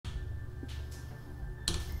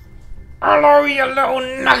Hello, you little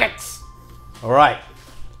nuggets! Alright.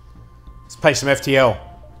 Let's play some FTL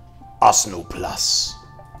Arsenal Plus.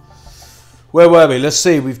 Where were we? Let's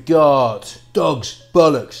see. We've got dogs,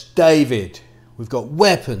 bollocks, David. We've got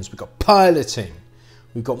weapons. We've got piloting.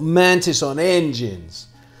 We've got Mantis on engines.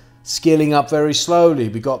 Skilling up very slowly.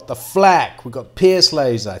 We've got the flak. We've got Pierce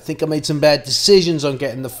laser. I think I made some bad decisions on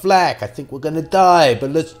getting the flak. I think we're going to die,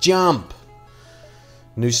 but let's jump.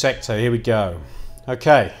 New sector. Here we go.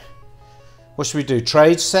 Okay. What should we do?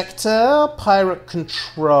 Trade sector? Pirate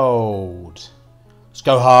controlled. Let's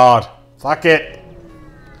go hard. Fuck it.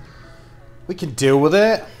 We can deal with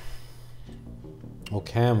it. Or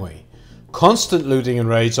can we? Constant looting and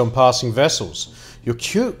raids on passing vessels. Your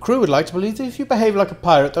crew would like to believe that if you behave like a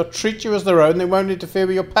pirate, they'll treat you as their own and they won't interfere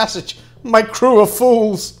with your passage. My crew are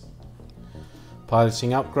fools.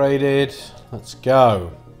 Piloting upgraded. Let's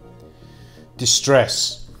go.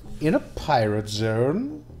 Distress. In a pirate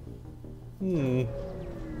zone?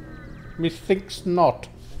 Methinks not.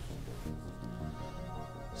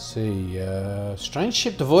 Let's see. Strange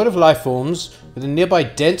ship devoid of life forms with a nearby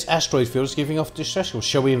dense asteroid field is giving off distress.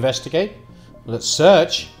 Shall we investigate? Let's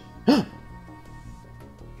search.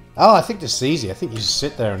 Oh, I think this is easy. I think you just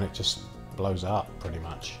sit there and it just blows up, pretty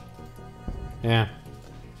much. Yeah.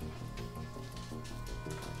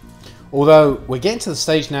 Although, we're getting to the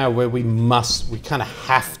stage now where we kind of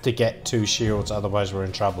have to get 2 shields, otherwise we're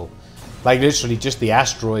in trouble. Like, literally, just the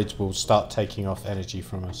asteroids will start taking off energy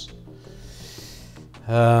from us.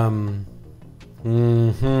 And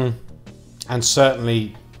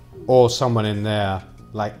certainly, or someone in there,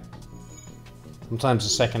 like, sometimes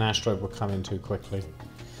the second asteroid will come in too quickly.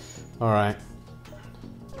 Alright.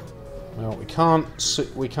 Well, we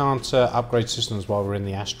can't upgrade systems while we're in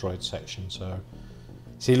the asteroid section, so...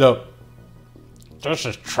 See, look. This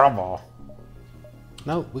is trouble.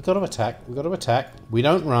 No, we got to attack. We got to attack. We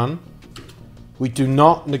don't run. We do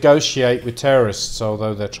not negotiate with terrorists,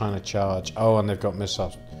 although they're trying to charge. Oh, and they've got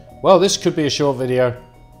missiles. Well, this could be a short video.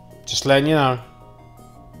 Just letting you know.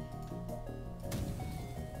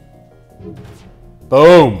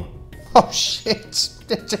 Boom! Oh, shit!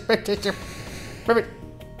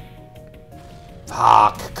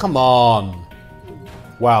 Fuck, come on.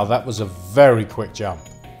 Wow, that was a very quick jump.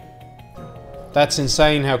 That's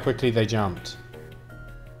insane how quickly they jumped.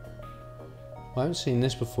 I haven't seen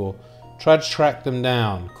this before. Try to track them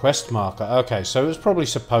down. Quest marker. Okay, so it was probably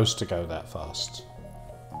supposed to go that fast.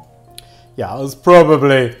 Yeah, it was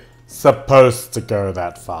probably supposed to go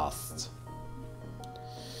that fast.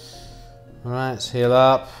 Alright, let's heal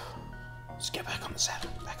up. Let's get back on the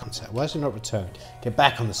saddle. Back on the saddle. Why is it not returned? Get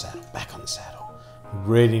back on the saddle. Back on the saddle.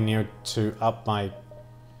 Really need to up my...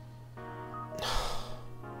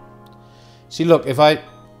 See, look, if I...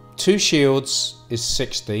 2 shields is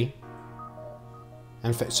 60.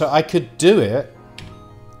 And so I could do it.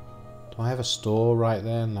 Do I have a store right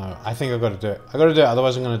there? No. I think I've got to do it. I've got to do it,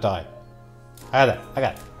 otherwise I'm going to die. I got it. I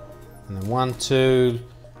got it. And then 1, 2.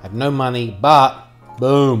 I have no money, but...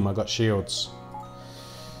 Boom, I got shields.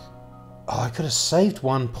 Oh, I could have saved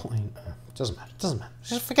 1 point. Doesn't matter. Doesn't matter.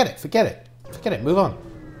 Just forget it. Forget it. Forget it. Move on.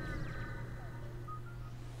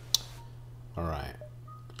 Alright.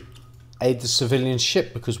 Aid the civilian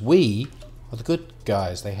ship because we are the good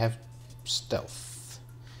guys. They have stealth.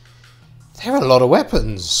 They have a lot of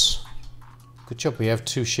weapons. Good job we have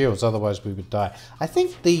 2 shields, otherwise we would die. I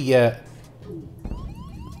think the...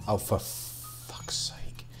 Oh, for fuck's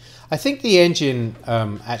sake. I think the engine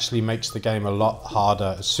actually makes the game a lot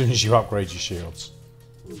harder as soon as you upgrade your shields.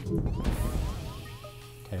 Okay,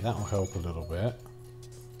 that will help a little bit.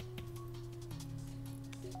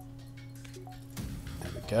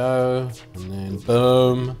 There we go. And then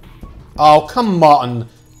boom. Oh, come on.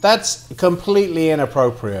 That's completely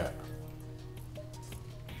inappropriate.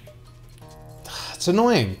 It's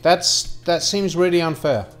annoying. That seems really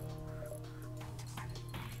unfair.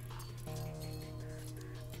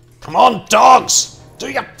 Come on, dogs! Do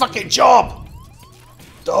your fucking job!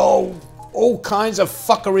 Oh, all kinds of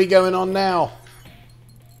fuckery going on now.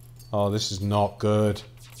 Oh, this is not good.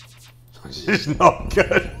 This is not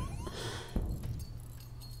good.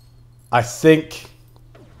 I think,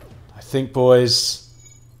 boys,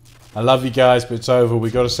 I love you guys, but it's over.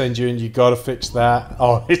 We got to send you in. You got to fix that.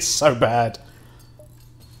 Oh, it's so bad.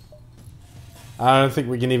 I don't think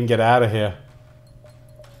we can even get out of here.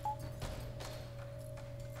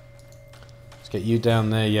 Let's get you down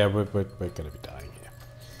there. Yeah, we're going to be dying here.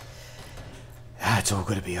 It's all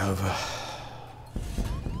going to be over.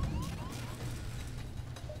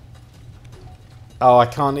 Oh, I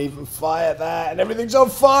can't even fire that, and everything's on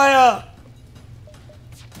fire!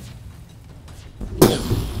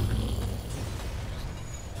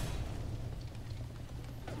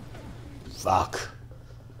 Fuck.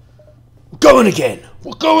 We're going again.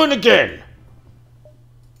 We're going again.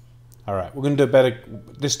 Alright, we're going to do better.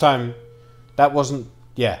 This time, that wasn't...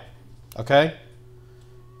 Yeah. Okay?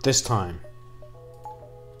 This time.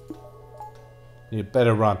 Need a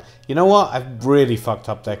better run. You know what? I've really fucked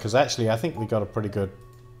up there, because actually I think we got a pretty good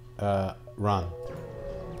run.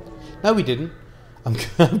 No, we didn't.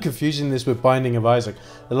 I'm confusing this with Binding of Isaac.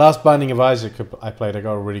 The last Binding of Isaac I played, I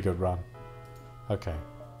got a really good run. Okay.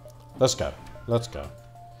 Let's go. Let's go.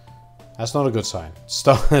 That's not a good sign.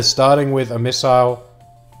 Starting with a missile.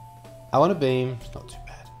 I want a beam. It's not too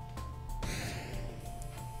bad.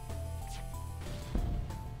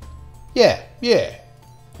 Yeah, yeah.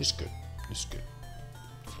 It's good. It's good.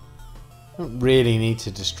 Don't really need to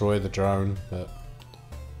destroy the drone, but...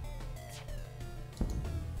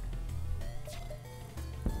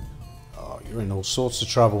 Oh, you're in all sorts of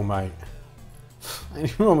trouble, mate.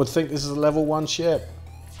 Anyone would think this is a level 1 ship.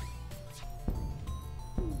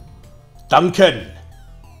 Duncan!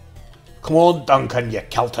 Come on, Duncan, you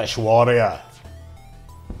Celtish warrior.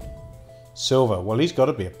 Silver. Well, he's got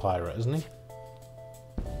to be a pirate, isn't he?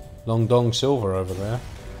 Long Dong Silver over there.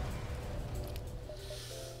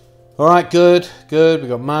 Alright, good. Good. We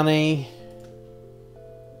got money.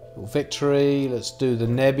 Victory. Let's do the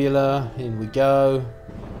nebula. In we go.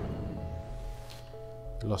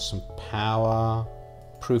 Lost some power.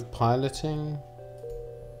 Proof piloting.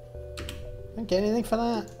 Don't get anything for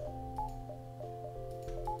that.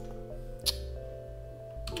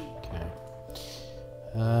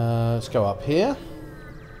 Let's go up here.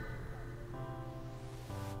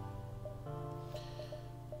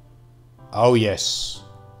 Oh yes,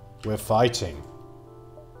 we're fighting.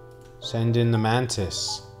 Send in the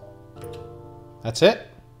mantis. That's it?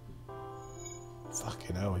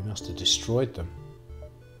 Fucking hell, we must have destroyed them.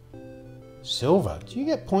 Silver, do you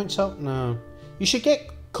get points up? No. You should get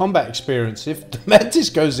combat experience if the mantis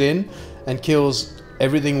goes in and kills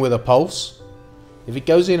everything with a pulse. If it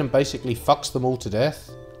goes in and basically fucks them all to death,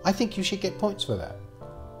 I think you should get points for that.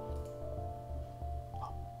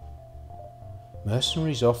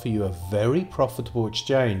 Mercenaries offer you a very profitable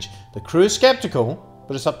exchange. The crew is skeptical,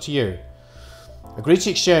 but it's up to you. Agree to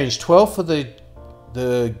exchange 12 for the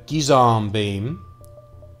Gizarm beam.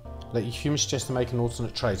 Let your humans suggest to make an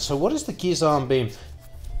alternate trade. So what is the Gizarm beam?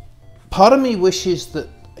 Part of me wishes that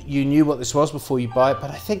you knew what this was before you buy it,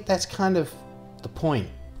 but I think that's kind of the point.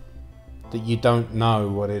 That you don't know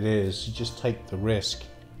what it is. You just take the risk.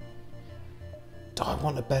 Do I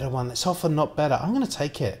want a better one? It's often not better. I'm going to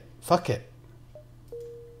take it. Fuck it.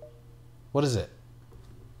 What is it?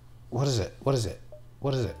 What is it? What is it?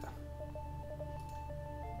 What is it?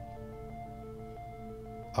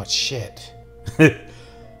 Oh, shit.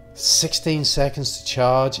 16 seconds to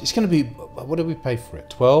charge. It's going to be... What did we pay for it?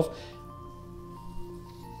 12?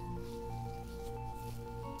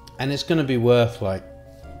 And it's going to be worth like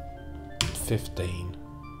 15.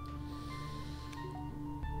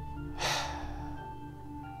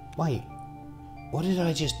 Wait, what did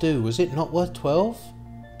I just do? Was it not worth 12?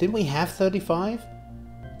 Didn't we have 35?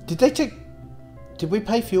 Did they take... Did we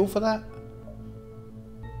pay fuel for that?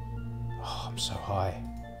 Oh, I'm so high.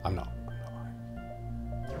 I'm not high.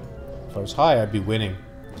 If I was high, I'd be winning.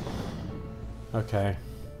 Okay.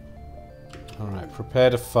 Alright, prepare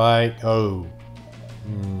to fight. Oh.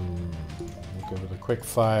 We'll go with a quick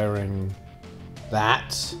firing.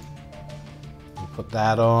 That. We'll put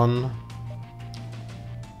that on.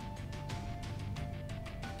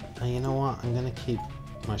 And you know what? I'm going to keep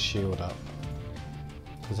my shield up.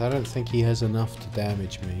 Because I don't think he has enough to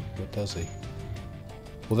damage me. What does he?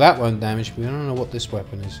 Well, that won't damage me. I don't know what this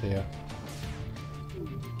weapon is here.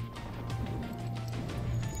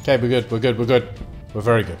 Okay, we're good. We're good. We're good. We're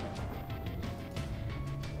very good.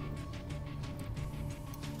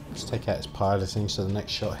 Let's take out his piloting so the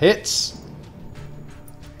next shot hits.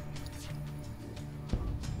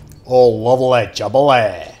 Oh, lovely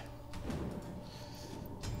jubbly.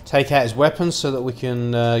 Take out his weapons so that we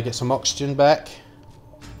can get some oxygen back.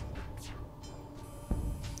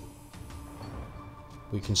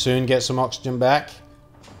 We can soon get some oxygen back.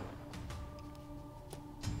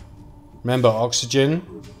 Remember,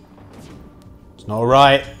 oxygen, it's not a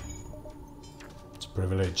right, it's a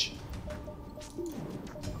privilege.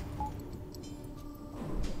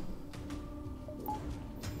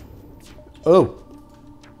 Oh!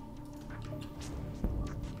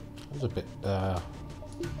 That was a bit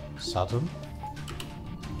sudden.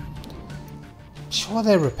 Sure,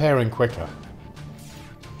 they're repairing quicker.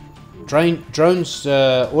 Drones,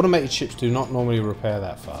 automated ships do not normally repair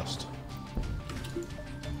that fast.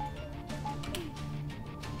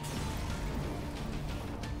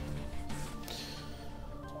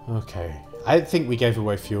 Okay. I think we gave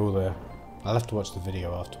away fuel there. I'll have to watch the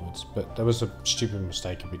video afterwards, but there was a stupid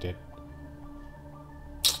mistake we did.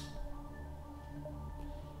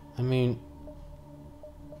 I mean,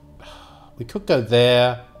 we could go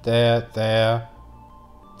there, there, there,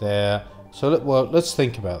 there. So, well, let's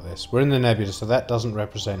think about this. We're in the nebula, so that doesn't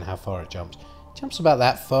represent how far it jumps. It jumps about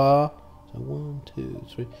that far. So 1, 2,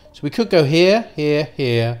 3. So we could go here, here,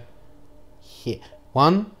 here, here.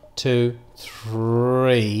 1, 2,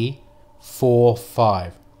 3, 4,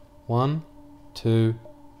 5. 1, 2,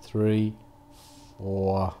 3,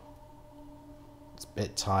 4. It's a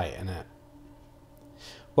bit tight, isn't it?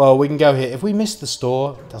 Well, we can go here. If we miss the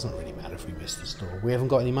store, it doesn't really matter if we miss the store. We haven't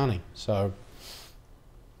got any money, so...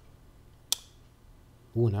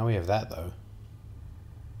 Oh, now we have that, though.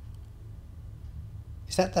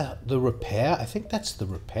 Is that the repair? I think that's the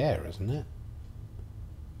repair, isn't it?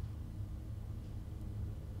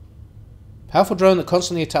 Powerful drone that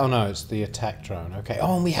constantly attacks... Oh, no, it's the attack drone. Okay.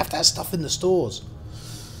 Oh, and we have that stuff in the stores.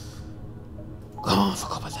 Oh, I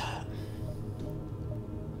forgot about that.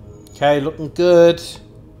 Okay, looking good.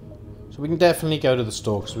 So we can definitely go to the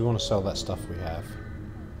store because we want to sell that stuff we have.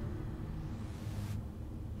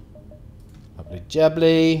 Lovely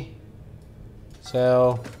jubbly.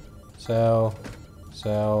 Sell. Sell.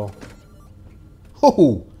 Sell.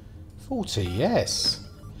 Oh! 40, yes.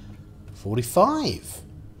 45.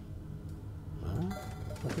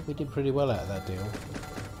 I think we did pretty well out of that deal.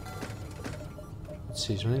 Let's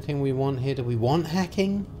see, is there anything we want here? Do we want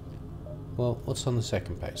hacking? Well, what's on the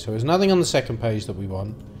second page? So there's nothing on the second page that we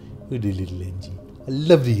want. Oh, the little engine. I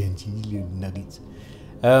love the engine, little nuggets.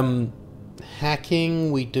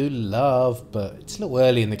 Hacking we do love, but it's a little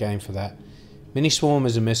early in the game for that. Mini Swarm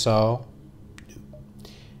is a missile.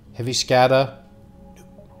 Heavy Scatter.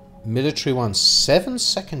 Military one,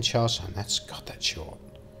 7-second charge time. That's short.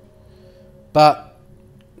 But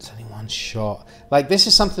it's only one shot. Like, this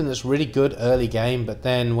is something that's really good early game, but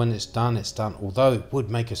then when it's done, it's done. Although it would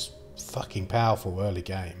make us fucking powerful early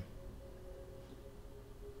game.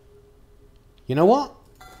 You know what?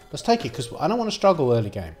 Let's take it, because I don't want to struggle early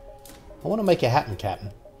game. I want to make it happen,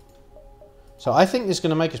 Captain. So I think this is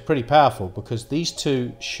going to make us pretty powerful, because these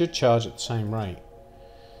two should charge at the same rate.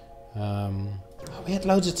 Oh, we had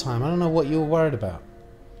loads of time. I don't know what you were worried about.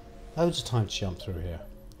 Loads of time to jump through here.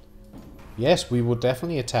 Yes, we will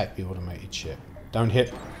definitely attack the automated ship. Don't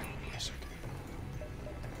hit. Yes,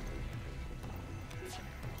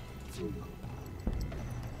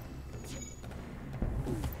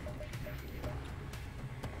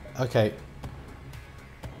 okay.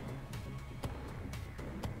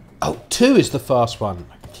 Oh, 2 is the fast one.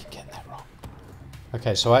 I keep getting that wrong.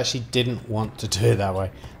 Okay, so I actually didn't want to do it that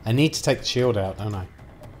way. I need to take the shield out, don't I?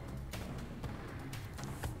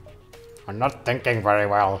 I'm not thinking very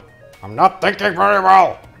well. I'm not thinking very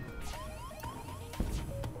well.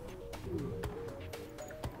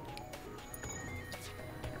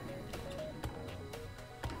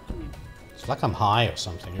 It's like I'm high or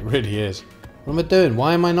something. It really is. What am I doing?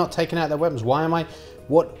 Why am I not taking out their weapons? Why am I...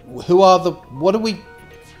 What? Who are the... What are we...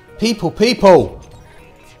 People!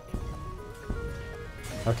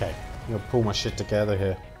 Okay. I'm going to pull my shit together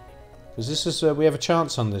here. Because this is... we have a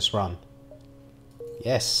chance on this run.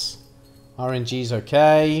 Yes. RNG's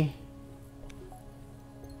okay.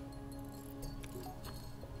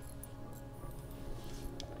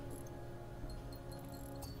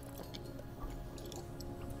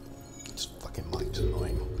 This fucking mic's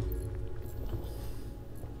annoying.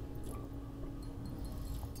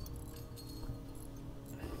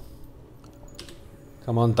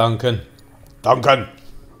 Come on, Duncan. Duncan!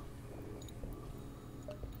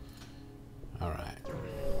 Alright.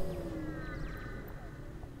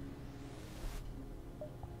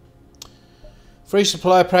 Free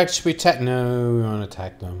supply practice, we attack. No, we won't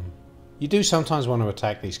attack them. You do sometimes want to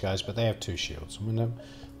attack these guys, but they have 2 shields. I mean,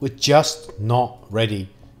 we're just not ready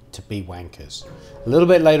to be wankers. A little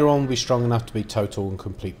bit later on, we'll be strong enough to be total and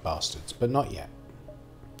complete bastards, but not yet.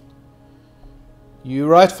 You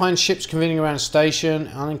arrive to find ships convening around a station,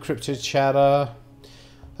 unencrypted chatter.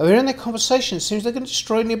 Overhearing their conversation, it seems they're going to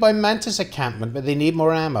destroy nearby Mantis encampment, but they need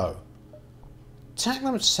more ammo. Attack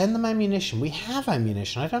them and send them ammunition. We have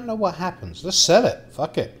ammunition. I don't know what happens. Let's sell it.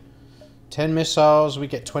 Fuck it. 10 missiles, we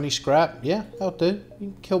get 20 scrap. Yeah, that'll do.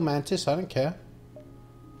 You can kill Mantis, I don't care.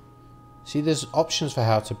 See, there's options for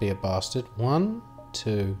how to be a bastard. 1,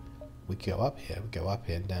 2. We go up here. We go up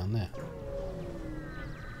here and down there.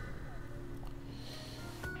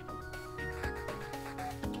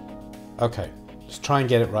 Okay, let's try and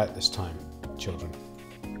get it right this time, children.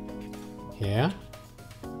 Here.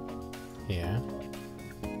 Here.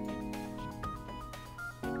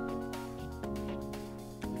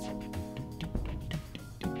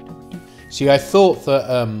 See, I thought that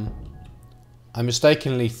I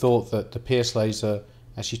mistakenly thought that the pierce laser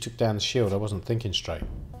actually took down the shield. I wasn't thinking straight,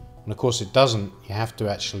 and of course it doesn't. You have to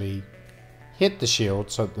actually hit the shield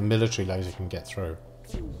so that the military laser can get through.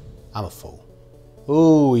 I'm a fool.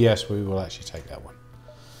 Oh yes, we will actually take that one.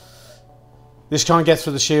 This can't get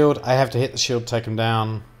through the shield. I have to hit the shield, take him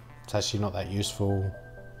down. It's actually not that useful.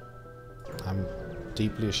 I'm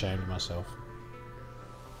deeply ashamed of myself.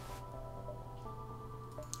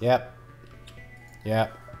 Yep.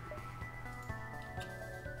 Yep.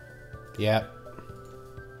 Yep.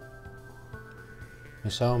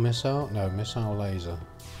 Missile, missile? No, missile laser.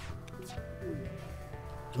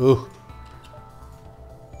 Ooh.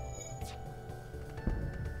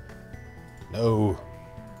 No.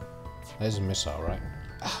 There's a missile, right?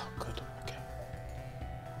 Oh, good. Okay.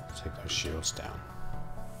 Take those shields down.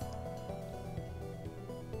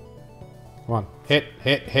 Come on. Hit,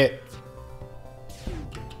 hit, hit.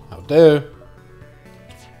 That'll do.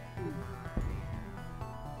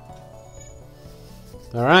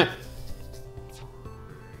 Alright.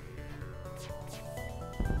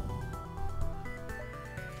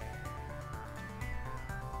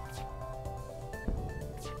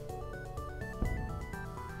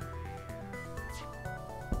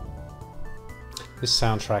 This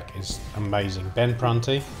soundtrack is amazing. Ben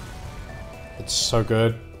Prunty. It's so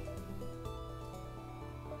good.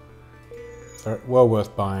 Well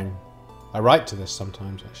worth buying. I write to this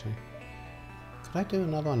sometimes, actually. Could I do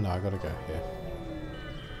another one? No, I gotta go here.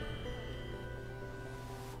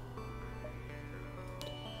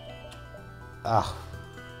 Ah.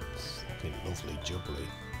 Fucking lovely jubbly.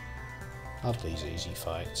 Love these easy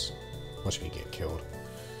fights. Watch me get killed.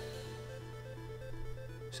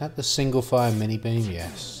 Is that the single fire mini beam?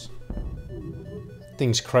 Yes.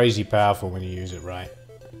 Thing's crazy powerful when you use it right.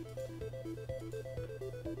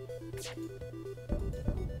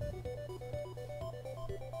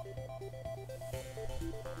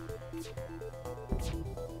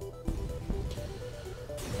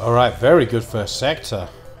 Alright, very good first sector.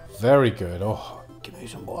 Very good. Oh, give me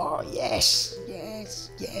some more. Yes, yes,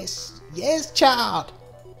 yes, yes, child.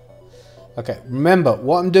 Okay, remember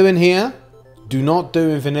what I'm doing here. Do not do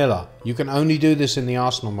in vanilla. You can only do this in the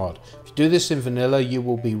Arsenal mod. If you do this in vanilla, you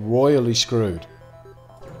will be royally screwed.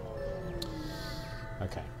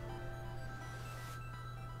 Okay.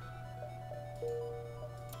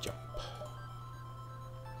 Jump.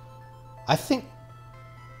 I think...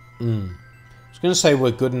 I was going to say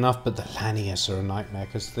we're good enough, but the Lanius are a nightmare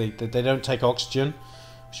because they don't take oxygen,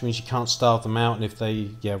 which means you can't starve them out, and if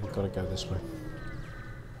they... Yeah, we've got to go this way.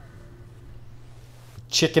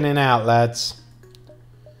 Chickening out, lads.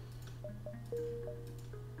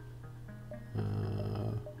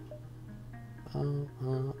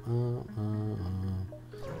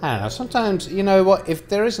 I don't know, sometimes, you know what, if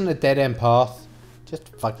there isn't a dead-end path, just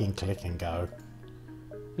fucking click and go.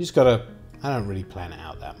 You just gotta... I don't really plan it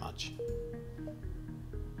out that much.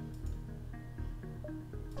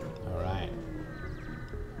 Alright.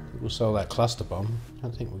 We'll sell that cluster bomb. I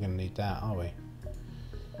don't think we're gonna need that, are we?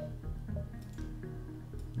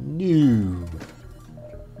 No.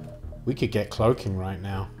 We could get cloaking right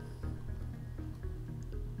now.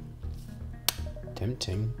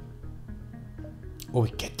 Tempting. Or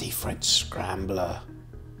we get defense scrambler.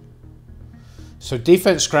 So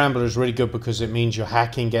defense scrambler is really good because it means your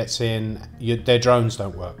hacking gets in. Their drones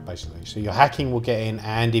don't work basically. So your hacking will get in,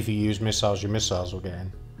 and if you use missiles, your missiles will get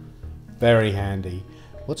in. Very handy.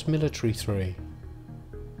 What's military 3?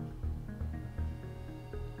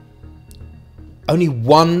 Only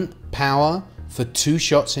 1 power for 2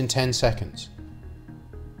 shots in 10 seconds.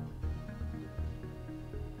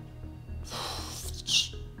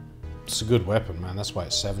 It's a good weapon, man. That's why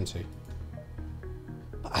it's 70.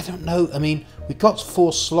 But I don't know. I mean, we've got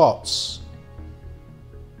 4 slots.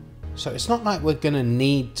 So it's not like we're going to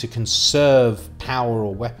need to conserve power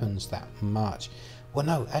or weapons that much. Well,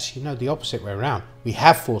 no. Actually, no. The opposite way around. We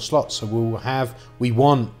have 4 slots, so we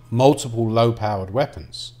want multiple low-powered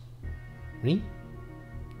weapons. Really?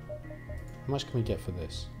 How much can we get for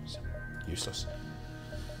this? It's useless.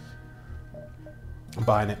 I'm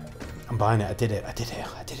buying it. I'm buying it. I did it. I did it.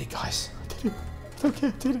 I did it, guys. I did it. Okay,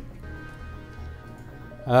 I did it.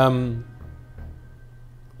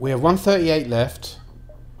 We have 138 left.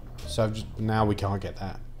 So now we can't get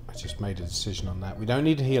that. I just made a decision on that. We don't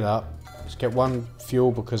need to heal up. Let's get 1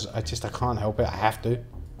 fuel because I can't help it. I have to.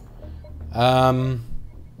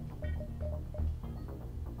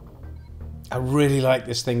 I really like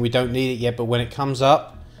this thing. We don't need it yet, but when it comes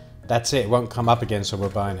up, that's it. It won't come up again, so we're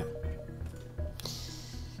buying it.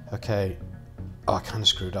 Okay. Oh, I kind of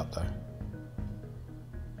screwed up, though.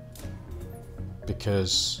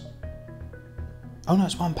 Because Oh no,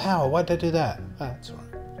 it's 1 power. Why'd they do that? Oh, that's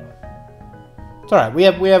alright. It's alright.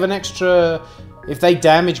 We have an extra. If they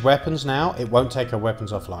damage weapons now, it won't take our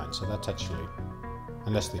weapons offline. So that's actually,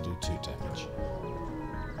 unless they do 2 damage,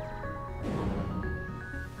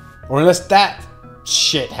 or unless that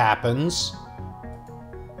shit happens.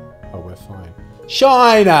 Oh, we're fine.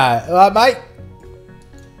 Shiner, alright, mate.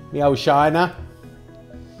 Me old Shiner.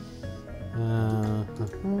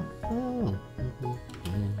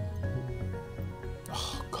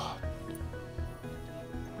 Oh god.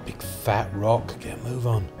 Big fat rock. Get a move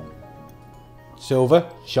on. Silver,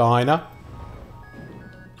 Shiner.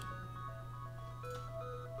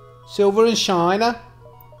 Silver and Shiner.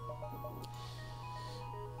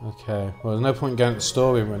 Okay. Well, there's no point in going to the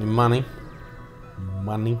store. We haven't got any money.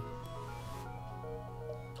 Money.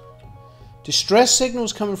 Distress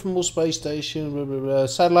signals coming from all space station. Blah, blah, blah.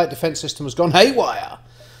 Satellite defense system has gone haywire.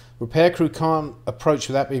 Repair crew can't approach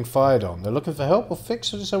without being fired on. They're looking for help or fix.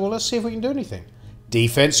 So they say, well, let's see if we can do anything.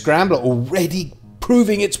 Defense scrambler already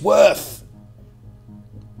proving its worth.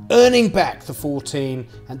 Earning back the 14,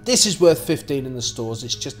 and this is worth 15 in the stores.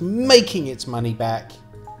 It's just making its money back.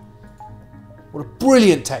 What a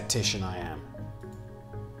brilliant tactician I am.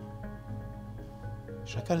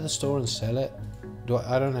 Should I go to the store and sell it?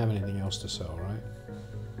 I don't have anything else to sell, right?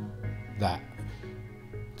 That.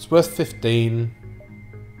 It's worth 15.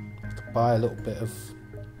 I could buy a little bit of...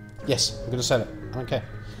 Yes, I'm going to sell it. I don't care.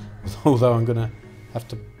 Although I'm going to have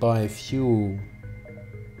to buy fuel.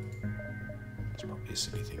 It's probably a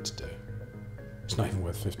silly thing to do. It's not even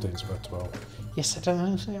worth 15, it's worth 12. Yes, I don't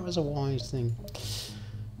know. I think it was a wise thing.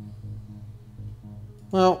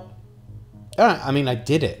 Well, alright, I mean, I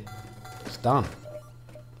did it. It's done.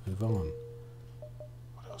 Move on.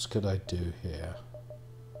 What else could I do here?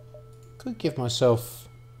 Could give myself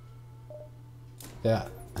that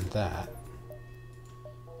and that.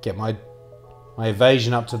 Get my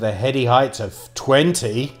evasion up to the heady heights of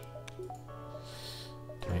 20.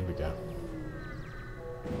 Okay, here we go.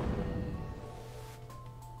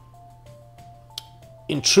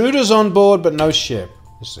 Intruders on board, but no ship.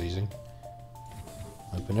 This is easy.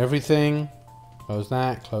 Open everything. Close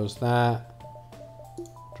that, close that.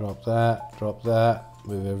 Drop that, drop that.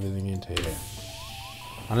 Move everything into here.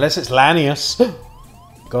 Unless it's Lanius.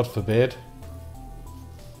 God forbid.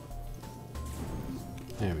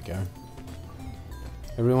 There we go.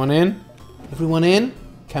 Everyone in? Everyone in?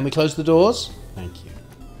 Can we close the doors? Thank you.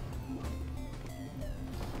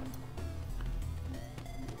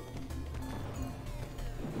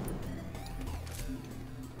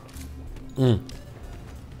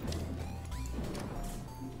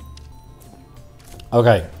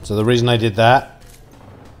 Okay, so the reason I did that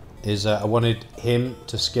is I wanted him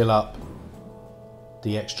to skill up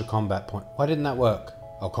the extra combat point. Why didn't that work?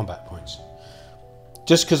 Oh, combat points.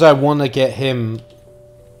 Just because I want to get him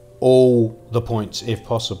all the points if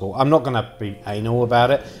possible. I'm not going to be anal about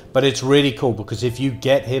it, but it's really cool because if you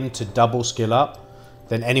get him to double skill up,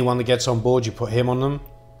 then anyone that gets on board, you put him on them,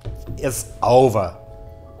 it's over.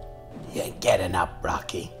 You ain't getting up,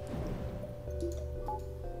 Rocky.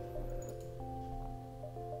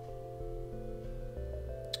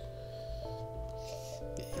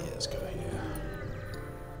 Yeah, let's go here.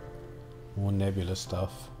 More nebula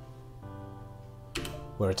stuff.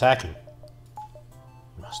 We're attacking.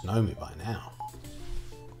 You must know me by now.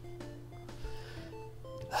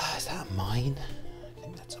 Is that a mine? I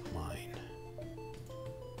think that's a mine.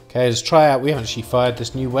 Okay, let's try out. We haven't actually fired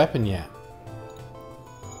this new weapon yet.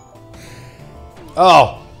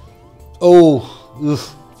 Oh! Oh!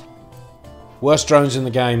 Oof. Worst drones in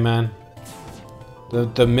the game, man.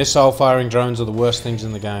 The missile firing drones are the worst things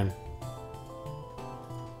in the game.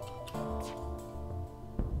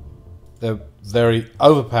 They're very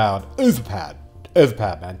overpowered. Overpowered.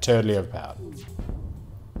 Overpowered, man. Totally overpowered.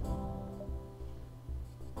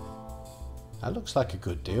 That looks like a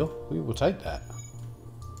good deal. We will take that.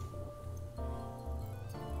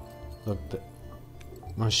 Look, the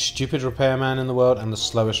most stupid repairman in the world and the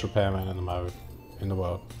slowest repairman in the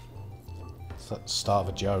world. It's the start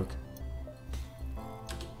of a joke.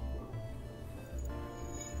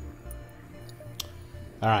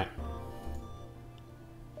 Alright.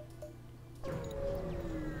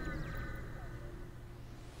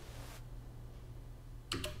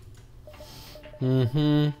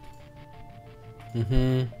 You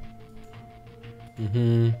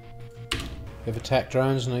have attack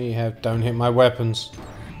drones? No, you have. Don't hit my weapons.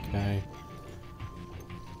 Okay.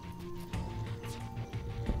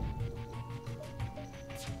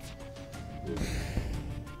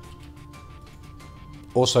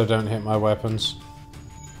 Also don't hit my weapons.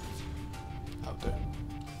 I'll do.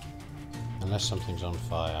 Unless something's on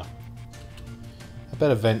fire.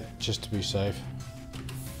 Better vent just to be safe.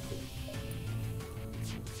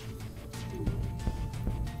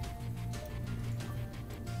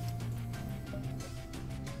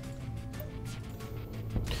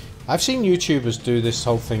 I've seen YouTubers do this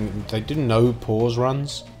whole thing. They do no pause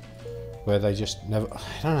runs, where they just never. I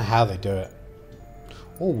don't know how they do it,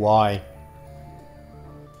 or why.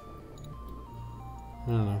 I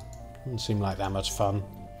don't know. Doesn't seem like that much fun.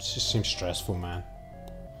 It just seems stressful, man.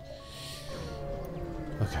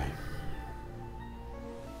 Okay.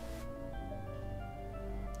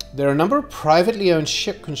 There are a number of privately owned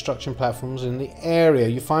ship construction platforms in the area.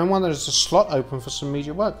 You find one that has a slot open for some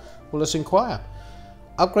immediate work. Well, let's inquire.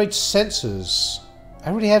 Upgrade sensors.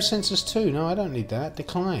 I already have sensors too. No, I don't need that.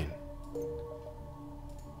 Decline.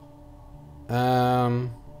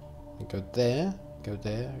 Go there. Go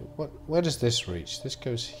there. Where does this reach? This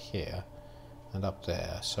goes here and up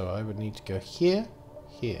there. So I would need to go here,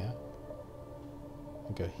 here,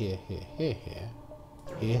 and go here, here, here, here,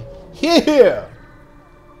 here, here.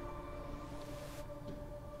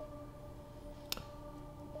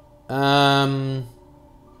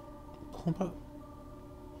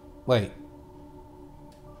 Wait.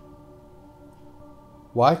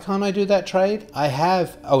 Why can't I do that trade? I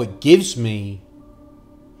have... Oh, it gives me...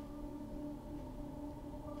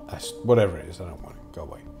 Whatever it is, I don't want it. Go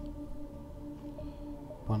away.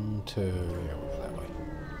 1, 2... Yeah, we'll go that way.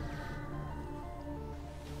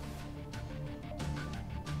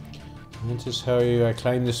 Let us tell you, I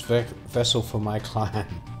claim this vessel for my clan.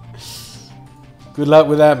 Good luck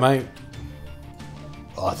with that, mate.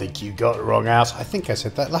 I think you got the wrong house. I think I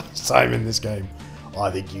said that last time in this game.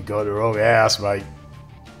 I think you got the wrong house, mate.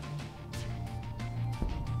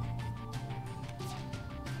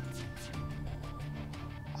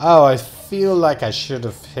 Oh, I feel like I should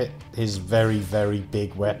have hit his very, very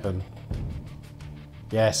big weapon.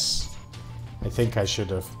 Yes. I think I should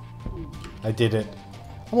have. I did it.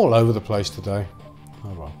 I'm all over the place today.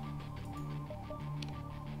 Oh well.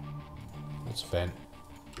 Let's vent.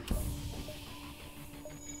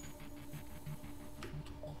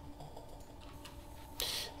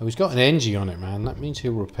 Oh, he's got an Engie on it, man. That means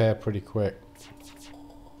he'll repair pretty quick.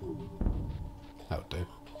 That'll do.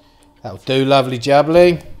 That'll do, lovely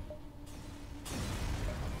jubbly.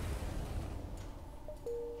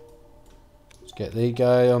 Let's get the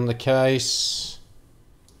guy on the case.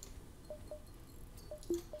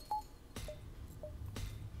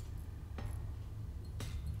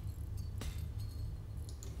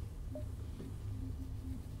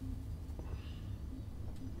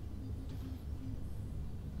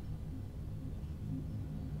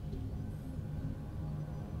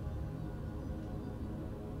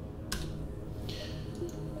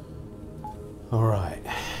 Alright,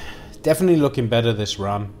 definitely looking better this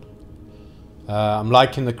run. I'm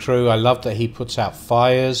liking the crew. I love that he puts out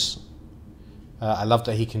fires. I love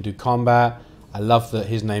that he can do combat. I love that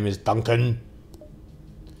his name is Duncan.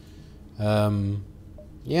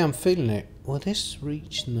 Yeah, I'm feeling it. Will this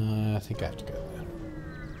reach? No, I think I have to go there.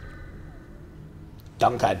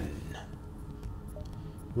 Duncan.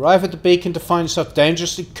 Arrive at the beacon to find yourself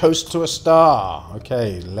dangerously close to a star.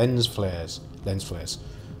 Okay, lens flares. Lens flares.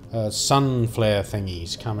 Sun flare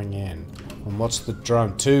thingies coming in. And what's the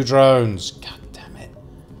drone? 2 drones. God damn it.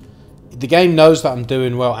 The game knows that I'm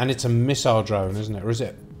doing well, and it's a missile drone, isn't it? Or is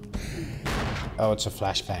it? Oh, it's a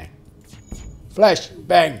flashbang.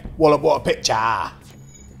 Flashbang! Wallop, what a picture!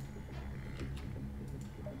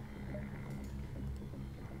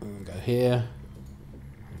 Go here.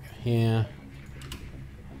 Go here.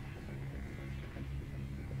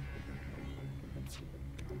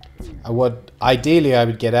 Ideally, I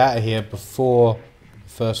would get out of here before the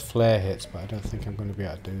first flare hits, but I don't think I'm going to be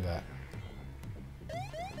able to do that.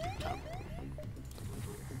 No.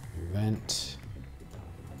 Vent,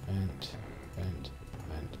 vent, vent,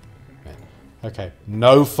 vent, vent. Okay,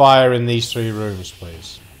 no fire in these 3 rooms,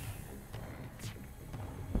 please.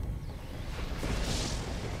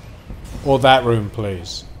 Or that room,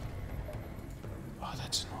 please. Oh,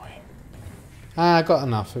 that's annoying. Ah, I got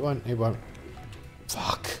enough. It won't.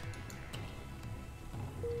 Fuck.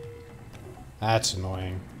 That's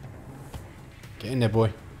annoying. Get in there,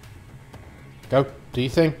 boy. Go. Do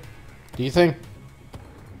your thing. Do your thing.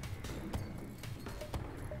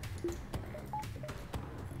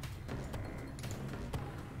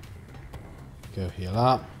 Go heal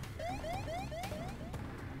up.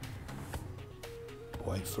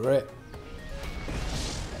 Wait for it.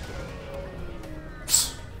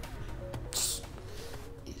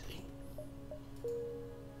 Easy.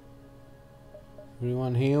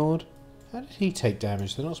 Everyone healed? How did he take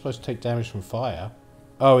damage? They're not supposed to take damage from fire.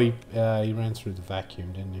 Oh, he ran through the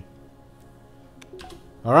vacuum, didn't he?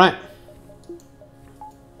 Alright.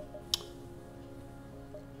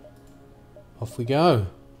 Off we go.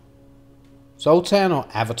 Zoltan or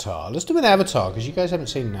Avatar? Let's do an Avatar, because you guys haven't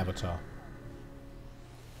seen an Avatar.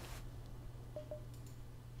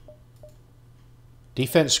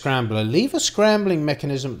 Defense Scrambler. Leave a scrambling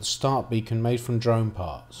mechanism at the start beacon made from drone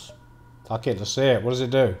parts. Fuck it, let's see it. What does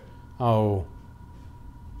it do? Oh.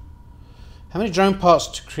 How many drone parts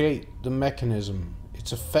to create the mechanism?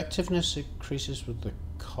 Its effectiveness increases with the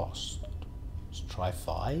cost. Let's try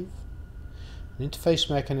 5. An interface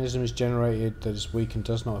mechanism is generated that is weak and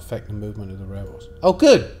does not affect the movement of the rebels. Oh,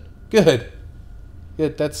 good! Good!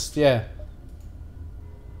 Good, that's, yeah.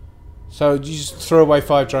 So, you just throw away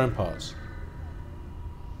 5 drone parts.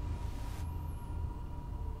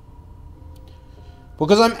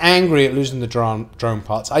 Because I'm angry at losing the drone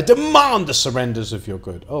parts, I demand the surrenders of your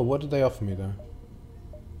good. Oh, what did they offer me, though?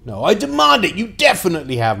 No, I demand it! You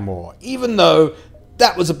definitely have more! Even though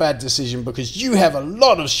that was a bad decision because you have a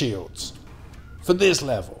lot of shields. For this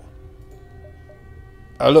level.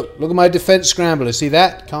 Oh, look at my defense scrambler. See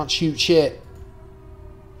that? Can't shoot shit.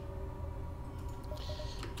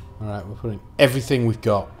 Alright, we're putting everything we've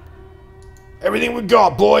got. Everything we've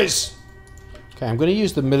got, boys! Okay, I'm going to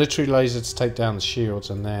use the military laser to take down the shields,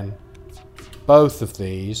 and then both of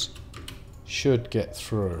these should get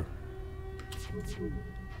through.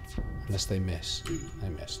 Unless they miss. They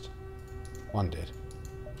missed. One did.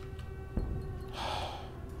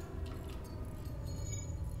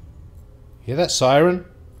 Hear that siren?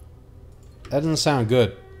 That doesn't sound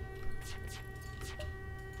good.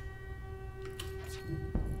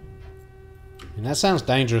 And that sounds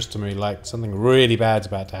dangerous to me, like something really bad's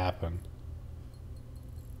about to happen.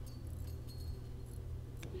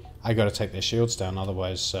 I gotta take their shields down,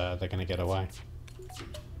 otherwise they're gonna get away.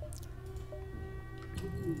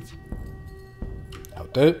 That'll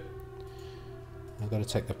do. I've gotta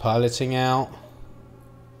take the piloting out.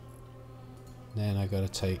 Then I gotta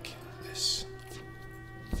take this.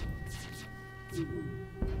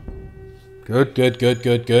 Good, good, good,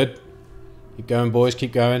 good, good. Keep going, boys,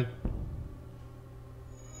 keep going.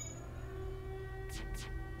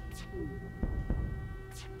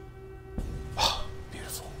 Oh,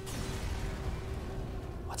 beautiful.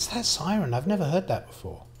 What's that siren? I've never heard that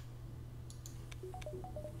before.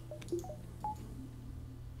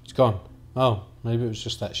 It's gone. Oh, maybe it was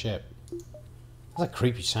just that ship. That's a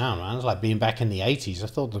creepy sound, man. It's like being back in the 80s. I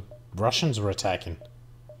thought the Russians were attacking.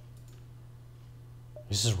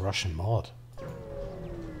 This is a Russian mod.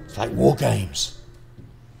 It's like war games.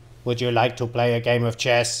 Would you like to play a game of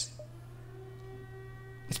chess?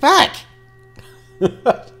 It's back!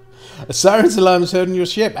 A siren's alarm is heard on your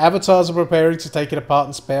ship. Avatars are preparing to take it apart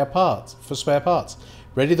and spare parts.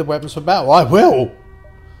 Ready the weapons for battle. I will!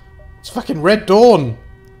 It's fucking Red Dawn!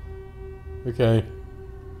 Okay.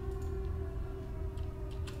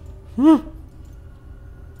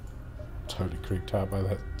 Totally creeped out by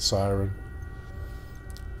that siren.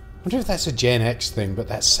 I wonder if that's a Gen X thing, but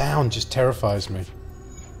that sound just terrifies me.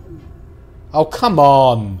 Oh, come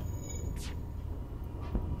on!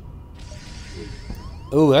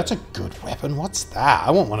 Oh, that's a good weapon. What's that?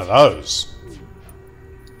 I want one of those.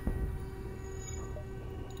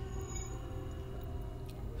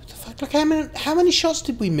 What the fuck? Look, how many shots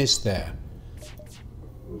did we miss there?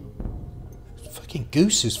 Fucking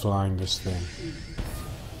goose is flying this thing.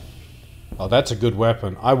 Oh, that's a good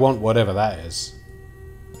weapon. I want whatever that is.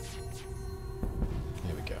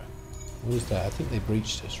 There we go. What was that? I think they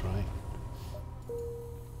breached us, right?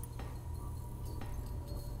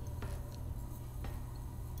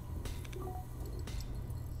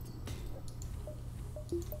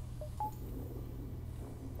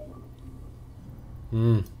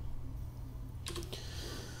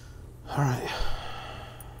 Alright.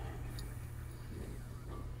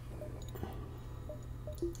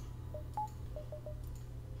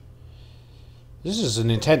 This is an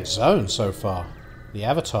intense zone so far. The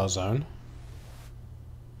Avatar zone.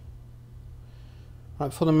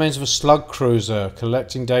 Right for the remains of a slug cruiser.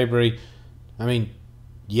 Collecting debris. I mean,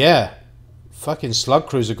 yeah. Fucking slug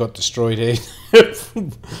cruiser got destroyed here.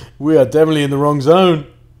 We are definitely in the wrong zone.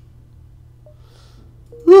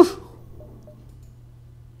 Whew.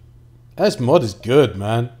 This mod is good,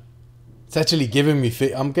 man. It's actually giving me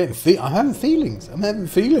I'm having feelings. I'm having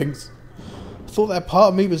feelings. I thought that part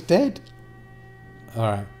of me was dead.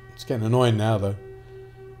 Alright, it's getting annoying now though.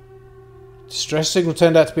 Distress signal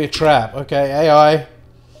turned out to be a trap. Okay, AI.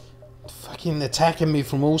 Fucking attacking me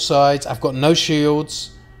from all sides. I've got no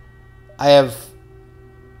shields. I have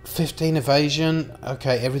 15 evasion.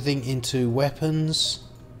 Okay, everything into weapons.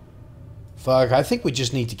 Fuck, I think we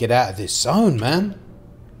just need to get out of this zone, man.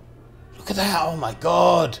 Look at that. Oh my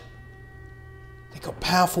god. They got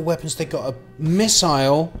powerful weapons. They got a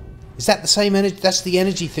missile. Is that the same energy? That's the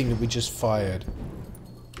energy thing that we just fired.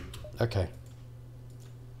 Okay.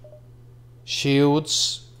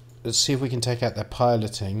 Shields. Let's see if we can take out their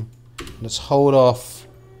piloting. Let's hold off.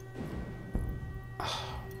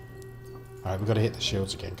 Alright, we've got to hit the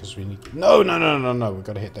shields again because we need... No. We've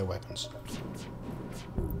got to hit their weapons.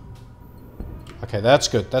 Okay, that's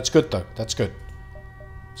good. That's good, though. That's good.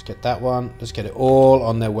 Let's get that one. Let's get it all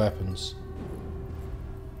on their weapons.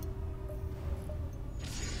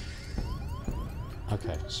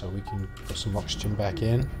 Okay, so we can put some oxygen back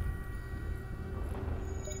in.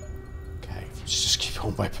 Okay, let's just keep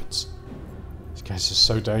on weapons. These guys are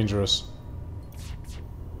so dangerous.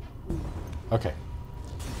 Okay.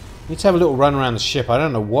 Need to have a little run around the ship. I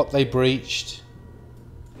don't know what they breached.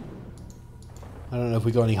 I don't know if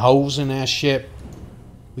we got any holes in our ship.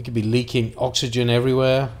 We could be leaking oxygen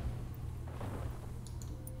everywhere.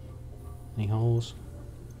 Any holes?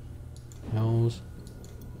 Any holes?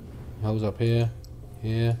 Any holes up here?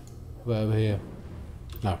 Here? What about over here?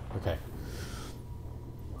 No, okay.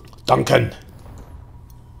 Duncan!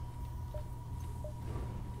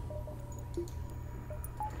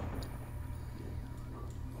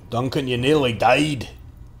 Duncan, you nearly died.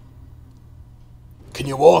 Can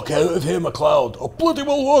you walk out of here, McLeod? I'll bloody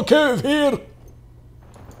well walk out of here!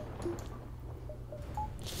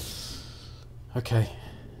 Okay.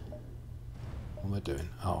 What am I doing?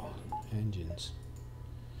 Oh, engines.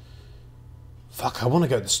 Fuck, I want to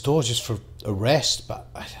go to the store just for a rest, but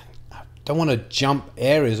I don't want to jump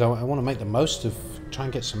areas. I want to make the most of try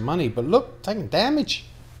and get some money. But look, taking damage.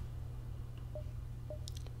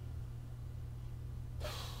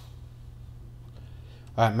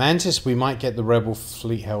 Alright, Mantis, we might get the Rebel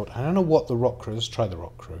fleet held. I don't know what the rock crew... Let's try the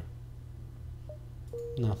rock crew.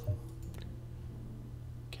 Nothing.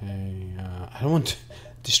 Okay, I don't want to...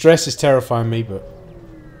 Distress is terrifying me, but...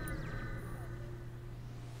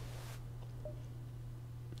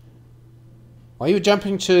 While you were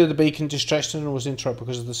jumping to the beacon, distraction was interrupted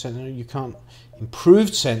because of the sensor. You can't...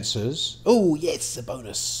 Improved sensors. Oh, yes, a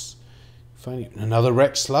bonus. Finally, another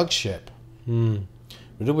wrecked slug ship. Riddled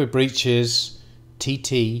with breaches...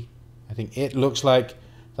 TT, I think it looks like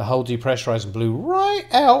the hull depressurized and blew right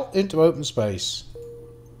out into open space.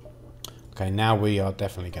 Okay, now we are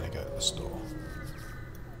definitely going to go to the store.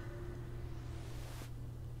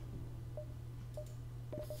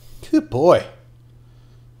 Good boy.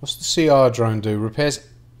 What's the CR drone do? Repairs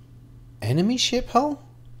enemy ship hull?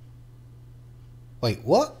 Wait,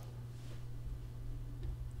 what?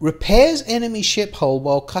 Repairs enemy ship hull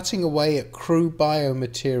while cutting away at crew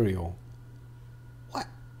biomaterial.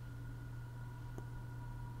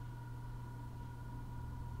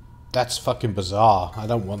 That's fucking bizarre. I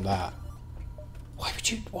don't want that. Why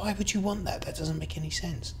would you want that? That doesn't make any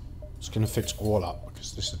sense. It's going to fix all up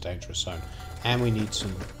because this is a dangerous zone. And we need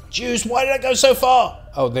some juice. Why did I go so far?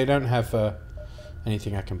 Oh, they don't have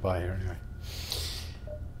anything I can buy here anyway.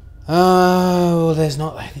 Oh, there's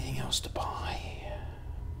not anything else to buy.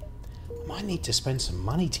 I might need to spend some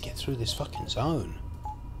money to get through this fucking zone.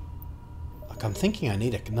 Like, I'm thinking I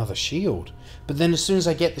need another shield. But then as soon as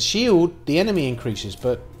I get the shield, the enemy increases,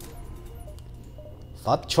 but...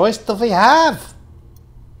 What choice do we have?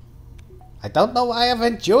 I don't know why I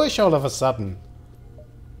went Jewish all of a sudden.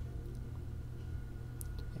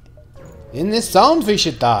 In this zone we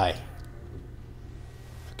should die.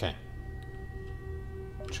 Okay.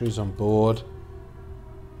 Crew's on board.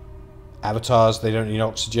 Avatars, they don't need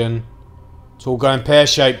oxygen. It's all going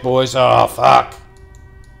pear-shaped, boys. Oh, fuck.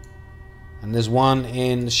 And there's one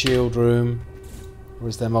in the shield room. Or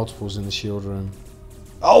is there multiples in the shield room?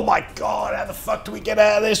 Oh my god, how the fuck do we get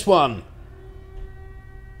out of this one?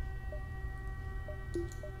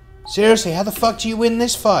 Seriously, how the fuck do you win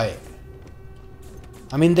this fight?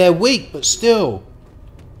 I mean, they're weak, but still.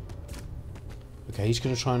 Okay, he's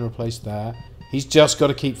going to try and replace that. He's just got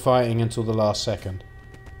to keep fighting until the last second.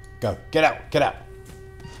 Go. Get out. Get out.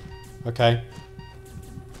 Okay.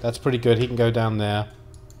 That's pretty good. He can go down there.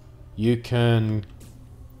 You can...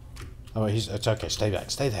 Oh, it's okay. Stay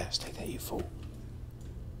back. Stay there. Stay there, you fool.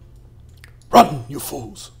 Run, you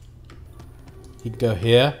fools! He can go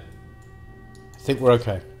here. I think we're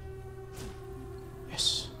okay.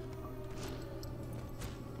 Yes.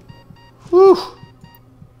 Woo!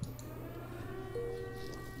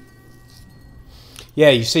 Yeah,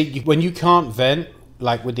 you see, when you can't vent,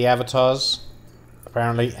 like with the avatars,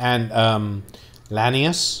 apparently, and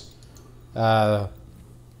Lanius,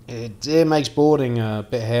 it makes boarding a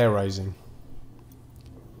bit hair-raising.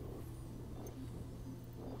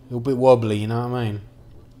 A little bit wobbly, you know what I mean?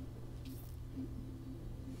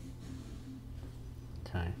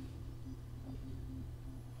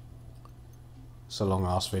 a long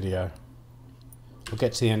ass video. We'll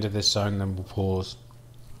get to the end of this zone, then we'll pause.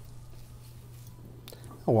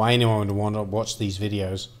 Oh, why anyone would want to watch these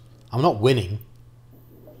videos? I'm not winning.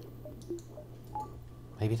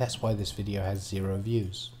 Maybe that's why this video has 0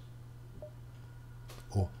 views.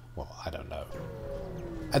 Or, well, I don't know.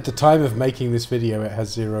 At the time of making this video, it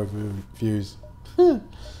has 0 views.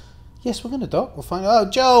 Yes, we're going to dock. We'll find... Oh,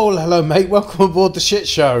 Joel! Hello, mate. Welcome aboard the shit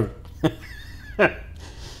show.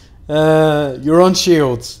 You're on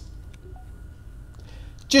shields.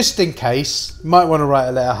 Just in case, you might want to write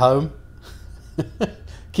a letter home.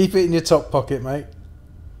 Keep it in your top pocket, mate.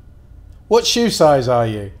 What shoe size are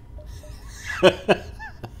you?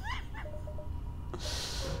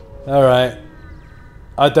 Alright.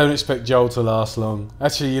 I don't expect Joel to last long.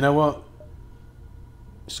 Actually, you know what?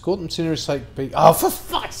 Scored them sooner sake beat. Oh, for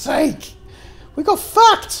fuck's sake! We got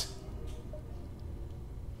fucked!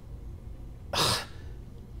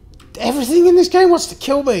 Everything in this game wants to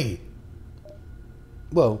kill me.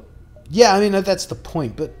 Well, yeah, I mean, that's the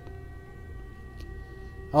point, but...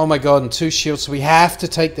 Oh my god, and 2 shields, so we have to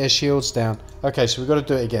take their shields down. Okay, so we've got to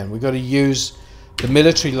do it again. We've got to use the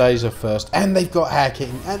military laser first. And they've got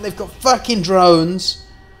hacking. And they've got fucking drones.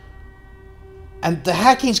 And the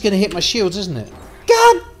hacking's going to hit my shields, isn't it?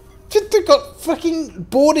 God! They've got fucking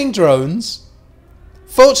boarding drones.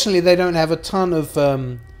 Fortunately, they don't have a ton of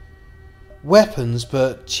weapons,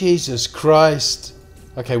 but Jesus Christ.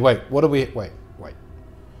 Okay, wait. What do we... Wait.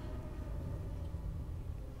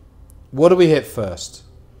 What do we hit first?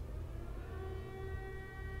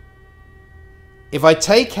 If I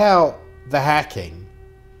take out the hacking,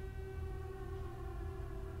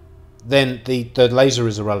 then the laser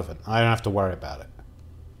is irrelevant. I don't have to worry about it.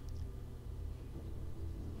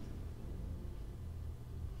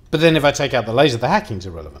 But then if I take out the laser, the hacking's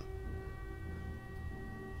irrelevant.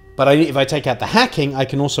 But if I take out the hacking, I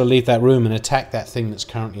can also leave that room and attack that thing that's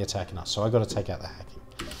currently attacking us. So I've got to take out the hacking.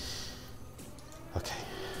 Okay.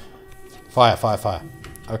 Fire, fire, fire.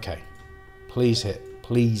 Okay. Please hit.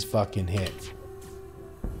 Please fucking hit.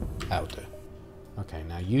 That'll do. Okay,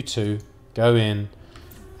 now you two go in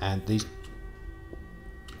and these...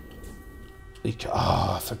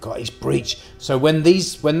 Oh, I forgot he's breach. So when they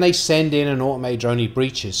send in an automated drone, he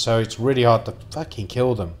breaches. So it's really hard to fucking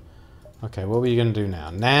kill them. Okay, what are we going to do now?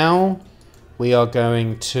 Now we are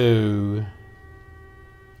going to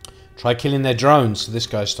try killing their drones so this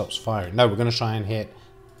guy stops firing. No, we're going to try and hit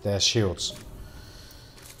their shields.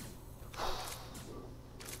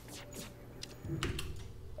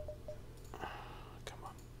 Come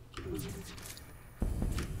on.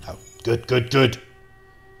 Oh, good, good, good.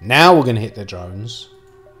 Now we're going to hit their drones.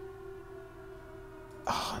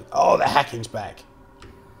 Oh, the hacking's back.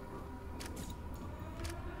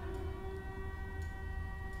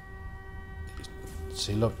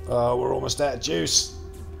 See, look. Oh, we're almost out of juice.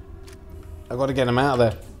 I've got to get them out of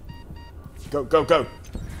there. Go, go, go.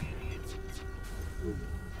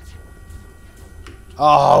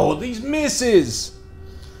 Oh, these misses.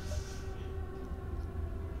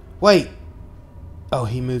 Wait. Oh,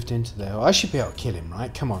 he moved into there. I should be able to kill him,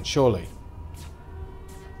 right? Come on, surely.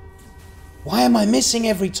 Why am I missing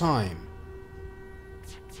every time?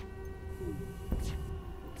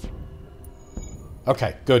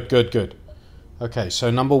 Okay, good, good, good. Okay, so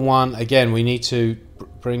number one, again, we need to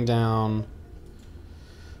bring down...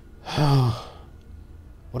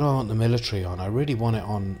 What do I want the military on? I really want it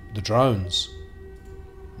on the drones.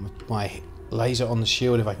 My laser on the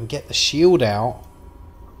shield. If I can get the shield out...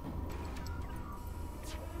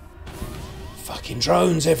 Fucking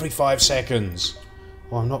drones every 5 seconds.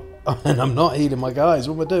 Well, I'm not... And I'm not healing my guys.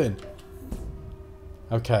 What am I doing?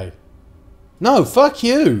 Okay. No, fuck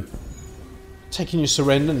you. Taking your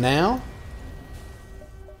surrender now?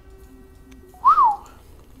 Whew.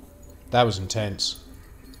 That was intense.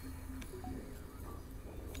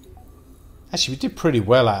 Actually, we did pretty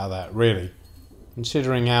well out of that, really.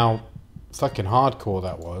 Considering how fucking hardcore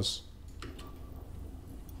that was.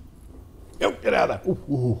 Yo, get out of there.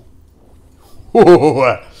 Ooh, ooh. Ooh,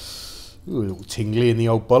 a little tingly in the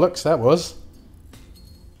old bollocks, that was.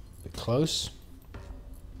 Bit close.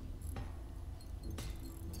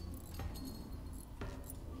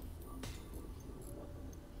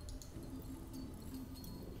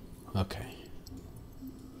 Okay.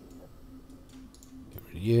 Get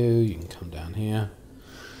rid of you. You can come down here.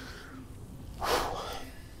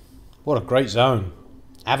 What a great zone.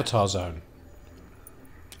 Avatar zone.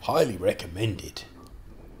 Highly recommended.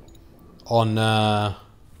 On,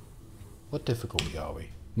 what difficulty are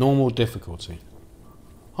we? Normal difficulty.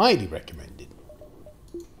 Highly recommended.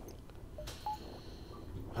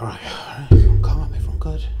 Alright, everyone calm, everyone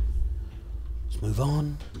good. Let's move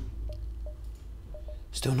on.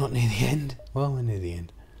 Still not near the end? Well, we're near the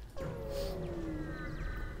end.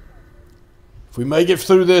 If we make it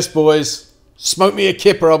through this, boys, smoke me a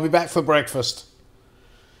kipper, I'll be back for breakfast.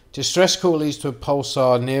 Distress call leads to a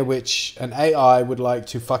pulsar near which an AI would like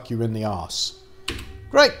to fuck you in the arse.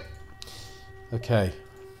 Great! Okay.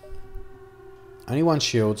 Only one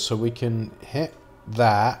shield, so we can hit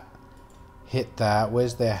that. Hit that.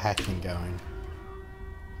 Where's their hacking going?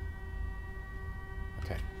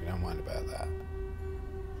 Okay, we don't mind about that.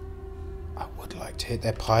 I would like to hit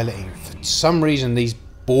their piloting. For some reason, these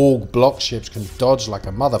Borg block ships can dodge like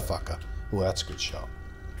a motherfucker. Oh, that's a good shot.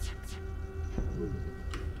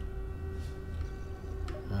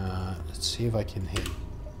 Let's see if I can hit.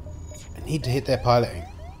 I need to hit their piloting.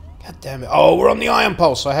 God damn it. Oh, we're on the ion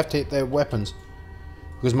pulse, so I have to hit their weapons.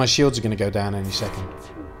 Because my shields are going to go down any second.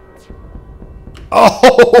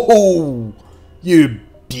 Oh! You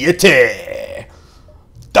beauty!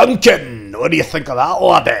 Duncan! What do you think of that,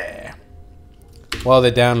 laddie? While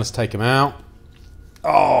they're down, let's take them out.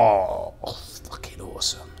 Oh, fucking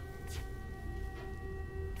awesome.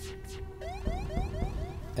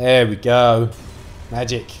 There we go.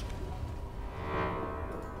 Magic.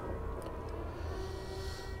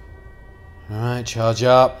 Alright, charge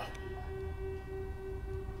up.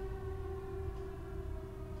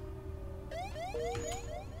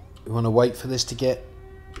 We want to wait for this to get...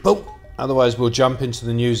 Boom! Otherwise we'll jump into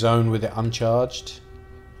the new zone with it uncharged.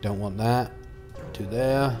 Don't want that. To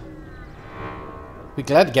there. Be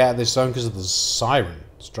glad to get out of this zone because of the siren.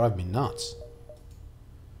 It's driving me nuts.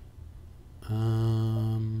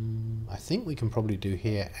 I think we can probably do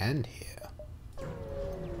here and here.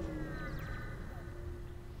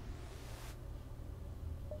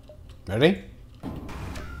 Ready?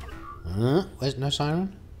 Where's no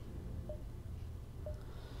siren?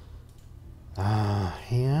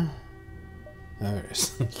 Here? There it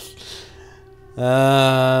is.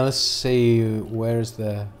 Let's see. Where is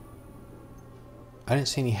the... I didn't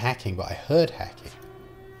see any hacking, but I heard hacking.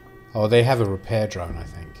 Oh, they have a repair drone, I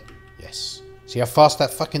think. Yes. See how fast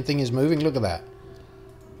that fucking thing is moving? Look at that.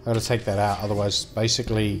 I've got to take that out, otherwise,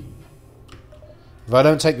 basically... If I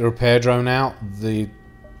don't take the repair drone out,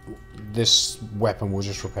 this weapon will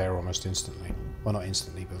just repair almost instantly. Well, not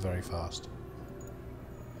instantly, but very fast.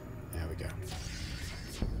 There we go.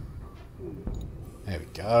 There we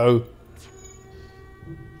go.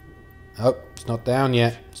 Oh, it's not down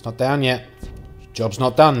yet. It's not down yet. Job's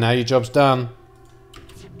not done. Now your job's done.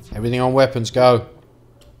 Everything on weapons, go.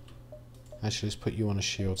 Actually, let's put you on a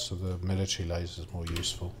shield so the military laser is more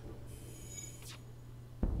useful.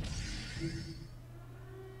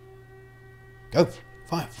 Go.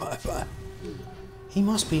 Fire, fire, fire. He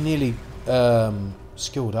must be nearly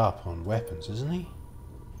skilled up on weapons, isn't he?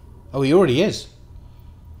 Oh, he already is.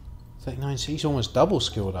 39, so he's almost double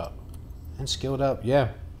skilled up. And skilled up, yeah.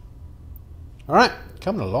 Alright,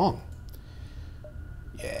 coming along.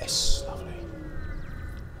 Yes, lovely.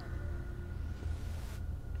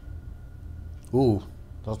 Ooh.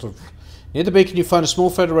 Near the beacon you find a small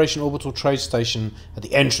Federation orbital trade station. At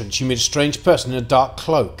the entrance you meet a strange person in a dark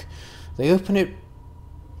cloak. They open it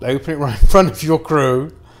right in front of your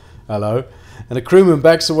crew. Hello. And the crewman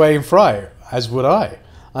backs away in fright, as would I.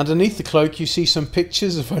 Underneath the cloak you see some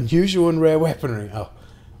pictures of unusual and rare weaponry. Oh,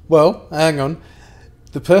 well, hang on.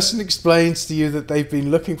 The person explains to you that they've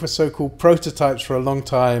been looking for so-called prototypes for a long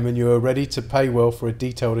time and you are ready to pay well for a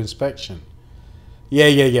detailed inspection.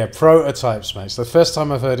 Yeah, prototypes, mate. It's the first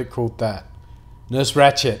time I've heard it called that. Nurse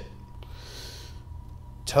Ratchet.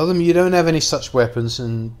 Tell them you don't have any such weapons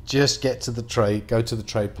and just get to the trade, go to the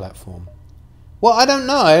trade platform. Well, I don't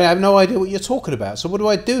know. I have no idea what you're talking about. So what do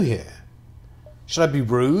I do here? Should I be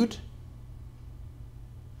rude?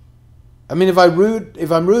 I mean, if I'm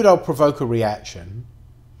rude, I'll provoke a reaction.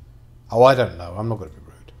 Oh, I don't know. I'm not going to be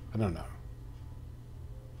rude. I don't know.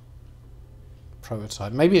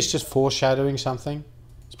 Prototype. Maybe it's just foreshadowing something.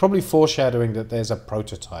 It's probably foreshadowing that there's a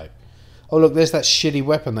prototype. Oh, look, there's that shitty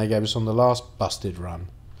weapon they gave us on the last busted run.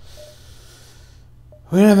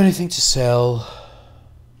 We don't have anything to sell.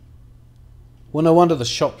 Well, no wonder the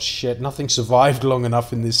shop's shit. Nothing survived long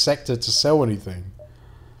enough in this sector to sell anything.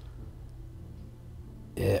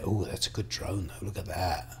 Yeah, oh, that's a good drone, though. Look at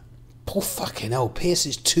that. Poor fucking hell.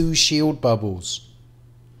 Pierces 2 shield bubbles.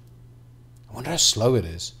 I wonder how slow it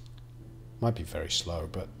is. Might be very slow,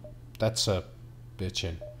 but that's a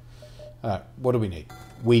bitchin'. Alright, what do we need?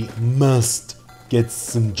 We must get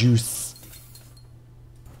some juice.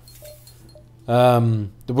 We're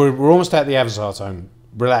almost at the avatar zone.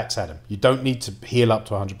 Relax, Adam. You don't need to heal up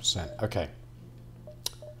to 100%. Okay.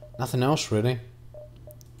 Nothing else, really.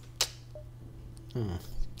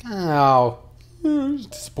 Oh.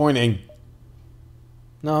 Disappointing.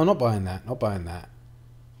 No, I'm not buying that. Not buying that.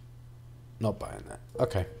 Not buying that.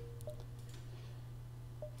 Okay.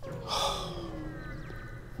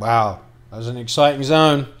 Wow. That was an exciting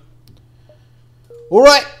zone. All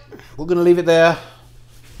right. We're going to leave it there.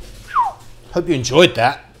 Hope you enjoyed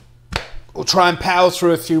that. We'll try and power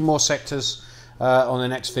through a few more sectors on the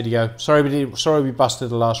next video. Sorry we busted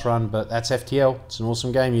the last run, but that's FTL. It's an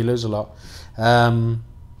awesome game. You lose a lot.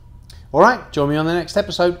 All right, join me on the next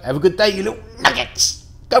episode. Have a good day, you little nuggets.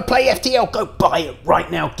 Go play FTL. Go buy it right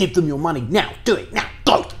now. Give them your money now. Do it now.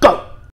 Go, go.